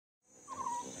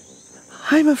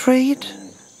I'm afraid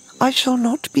I shall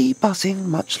not be buzzing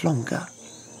much longer,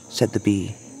 said the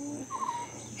bee.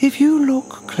 If you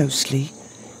look closely,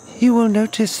 you will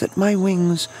notice that my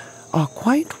wings are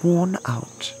quite worn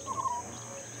out.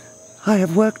 I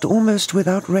have worked almost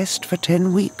without rest for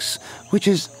 10 weeks, which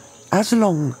is as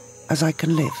long as I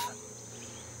can live.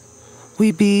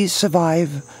 We bees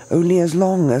survive only as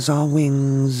long as our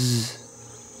wings.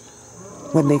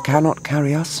 When they cannot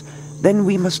carry us, then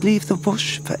we must leave the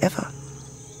bush forever.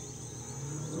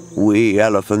 We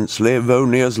elephants live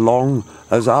only as long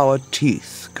as our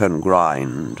teeth can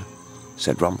grind,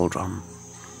 said Rumbledrum.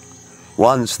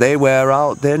 Once they wear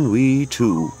out, then we,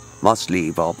 too, must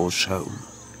leave our bush home.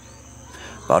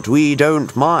 But we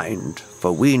don't mind,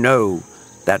 for we know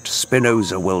that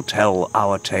Spinoza will tell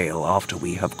our tale after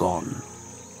we have gone.